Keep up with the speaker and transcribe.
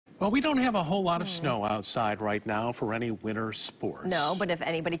Well, we don't have a whole lot of snow outside right now for any winter sports. No, but if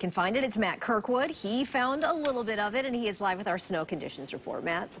anybody can find it, it's Matt Kirkwood. He found a little bit of it, and he is live with our snow conditions report.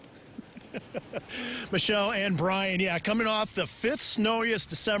 Matt? Michelle and Brian, yeah, coming off the 5th snowiest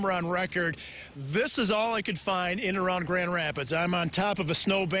December on record. This is all I could find in and around Grand Rapids. I'm on top of a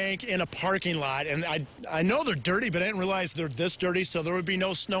snowbank in a parking lot, and I know they're dirty, but I didn't realize they're this dirty, so there would be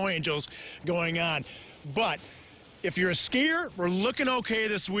no snow angels going on. But if you're a skier, we're looking okay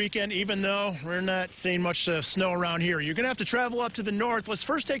this weekend, even though we're not seeing much snow around here. You're going to have to travel up to the north. Let's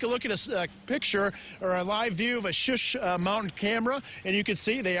first take a look at a picture or a live view of a Shush mountain camera, and you can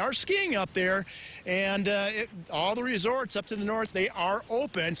see they are skiing up there. And all the resorts up to the north, they are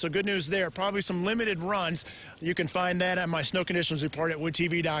open, so good news there. Probably some limited runs. You can find that on my snow conditions report at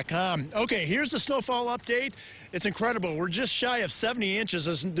woodtv.com. Okay, here's the snowfall update. It's incredible. We're just shy of 70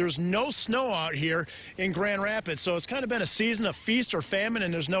 inches. There's no snow out here in Grand Rapids, so it's kind of been a season of feast or famine,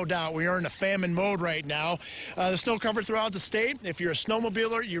 and there's no doubt we are in a famine mode right now. The snow covered throughout the state. If you're a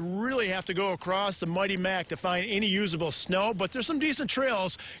snowmobiler, you really have to go across the Mighty Mac to find any usable snow, but there's some decent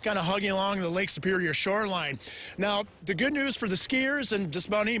trails kind of hugging along the Lake Superior shoreline. Now, the good news for the skiers and just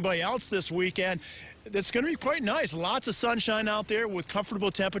about anybody else this weekend, it's going to be quite nice. Lots of sunshine out there with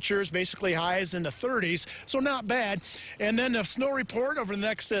comfortable temperatures, basically highs in the 30s, so not bad. And then the snow report over the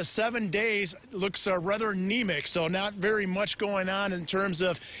next 7 days looks rather anemic, so not very much going on in terms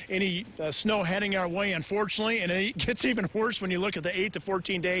of any snow heading our way, unfortunately. And it gets even worse when you look at the 8 to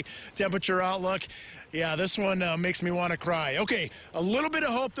 14-day temperature outlook. Yeah, this one makes me want to cry. Okay, a little bit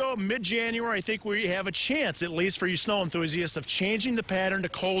of hope, though. Mid-January, I think we have a chance, at least for you snow enthusiasts, of changing the pattern to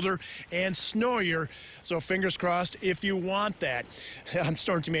colder and snowier. So fingers crossed if you want that. I'm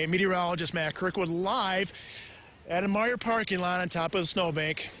Storm Team 8 meteorologist Matt Kirkwood live at a Meyer parking lot on top of the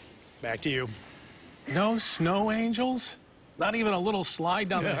snowbank. Back to you. No snow angels? Not even a little slide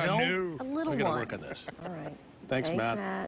down the hill? No. A little We're going to one. work on this. All right. Thanks, Matt.